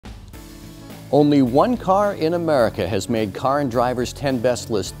Only one car in America has made Car and Driver's 10 Best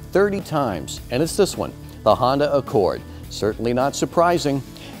list 30 times, and it's this one, the Honda Accord. Certainly not surprising.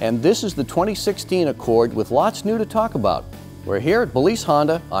 And this is the 2016 Accord with lots new to talk about. We're here at Balise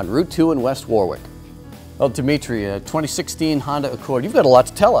Honda on Route 2 in West Warwick. Well, Dimitri, 2016 Honda Accord, you've got a lot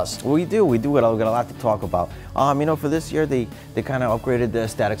to tell us. We do. We've got a lot to talk about. You know, for this year, they kind of upgraded the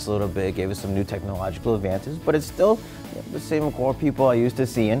aesthetics a little bit, gave us some new technological advances, but it's still the same Accord people are used to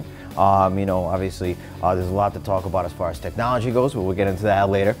seeing. You know, obviously, there's a lot to talk about as far as technology goes, but we'll get into that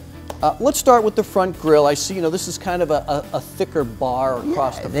later. Let's start with the front grille. I see, you know, this is kind of a thicker bar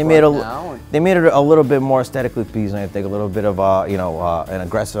across the front now. They made it a little bit more aesthetically pleasing, I think, a little bit of you know, an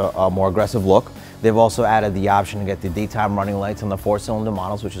aggressive, more aggressive look. They've also added the option to get the daytime running lights on the 4-cylinder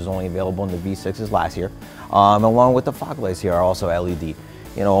models, which is only available in the V6s last year. Along with the fog lights here are also LED. You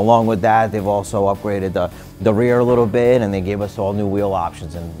know, along with that, they've also upgraded the rear a little bit, and they gave us all new wheel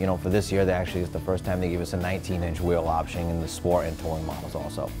options. And you know, for this year, it's the first time they gave us a 19-inch wheel option in the sport and touring models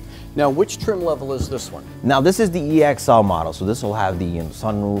also. Now, which trim level is this one? Now, this is the EXL model, so this will have the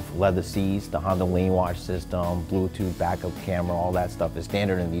sunroof, leather seats, the Honda lane watch system, Bluetooth, backup camera, all that stuff is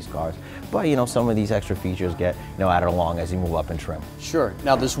standard in these cars. But you know, some of these extra features get added along as you move up in trim. Sure.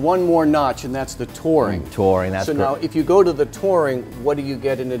 Now, there's one more notch, and that's the touring. Touring, that's so now, if you go to the touring, what do you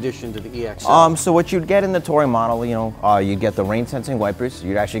get in addition to the EXL? So what you'd get in the touring model, you know, you get the rain sensing wipers.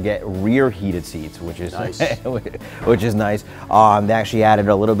 You'd actually get rear heated seats, which is nice. Which is nice. They actually added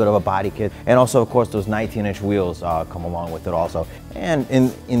a little bit of a body kit, and also, of course, those 19-inch wheels come along with it also. And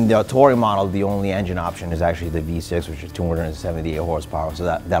in the touring model, the only engine option is actually the V6, which is 278 horsepower, so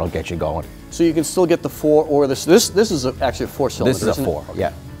that'll get you going. So you can still get the 4 or this is actually a 4-cylinder. This is a 4,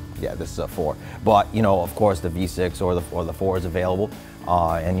 yeah. Yeah, this is a 4. But you know, of course, the V6 or the 4 is available.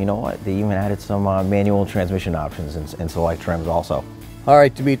 And you know what? They even added some manual transmission options in select trims also. All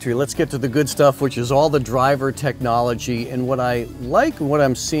right, Dimitri, let's get to the good stuff, which is all the driver technology. And what I like and what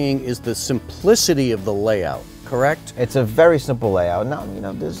I'm seeing is the simplicity of the layout, correct? It's a very simple layout. Now, you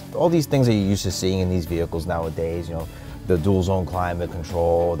know, there's all these things that you're used to seeing in these vehicles nowadays, you know, the dual zone climate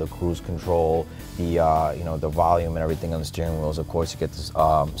control, the cruise control, the you know, the volume and everything on the steering wheels. Of course, you get this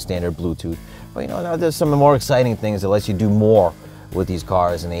standard Bluetooth. But you know, now there's some more exciting things that lets you do more with these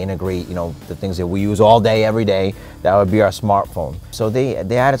cars, and they integrate, you know, the things that we use all day, every day. That would be our smartphone. So they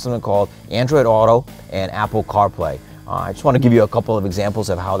added something called Android Auto and Apple CarPlay. I just want to give you a couple of examples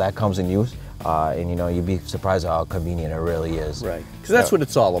of how that comes in use. And you know, you'd be surprised how convenient it really is. Right, because that's what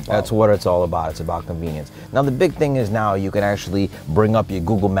it's all about. That's what it's all about. It's about convenience. Now the big thing is now you can actually bring up your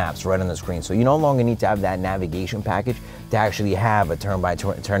Google Maps right on the screen. So you no longer need to have that navigation package to actually have a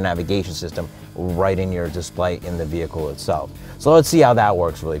turn-by-turn navigation system right in your display in the vehicle itself. So let's see how that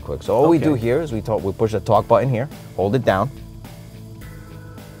works really quick. So all we do here is we push the talk button here, hold it down.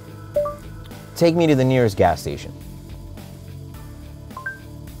 Take me to the nearest gas station.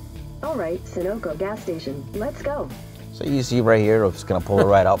 All right, Sunoco gas station. Let's go. So you see right here, it's going to pull it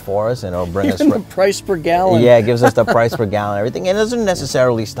right out for us, and it'll bring us the price per gallon. Yeah, it gives us the price per gallon and everything. And it doesn't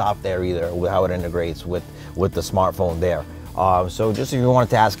necessarily stop there either with how it integrates with the smartphone there. So just if you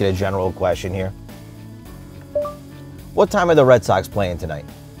wanted to ask it a general question here. What time are the Red Sox playing tonight?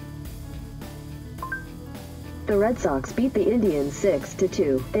 The Red Sox beat the Indians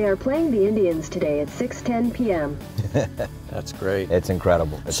 6-2. They are playing the Indians today at 6:10 p.m. That's great. It's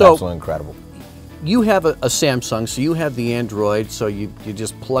incredible. It's absolutely incredible. You have a Samsung, so you have the Android, so you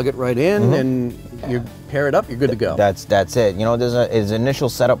just plug it right in and you pair it up, you're good to go. That's it. You know, there's an initial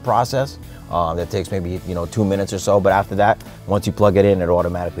setup process that takes maybe 2 minutes or so, but after that, once you plug it in, it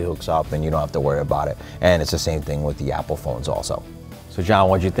automatically hooks up and you don't have to worry about it. And it's the same thing with the Apple phones also. So John,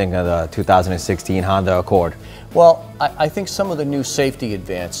 what did you think of the 2016 Honda Accord? Well, I think some of the new safety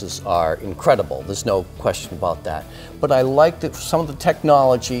advances are incredible. There's no question about that. But I like that some of the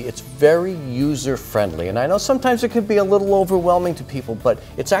technology, it's very user-friendly. And I know sometimes it can be a little overwhelming to people, but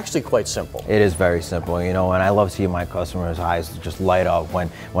it's actually quite simple. It is very simple, you know, and I love seeing my customers' eyes just light up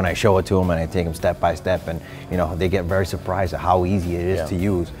when I show it to them and I take them step by step, and you know, they get very surprised at how easy it is to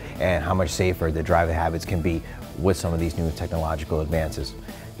use and how much safer the driving habits can be with some of these new technological advances.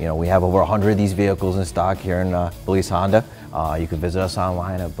 You know, we have over 100 of these vehicles in stock here in Balise Honda. You can visit us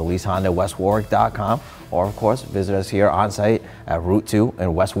online at BaliseHondaWestWarwick.com, or of course visit us here on site at Route 2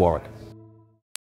 in West Warwick.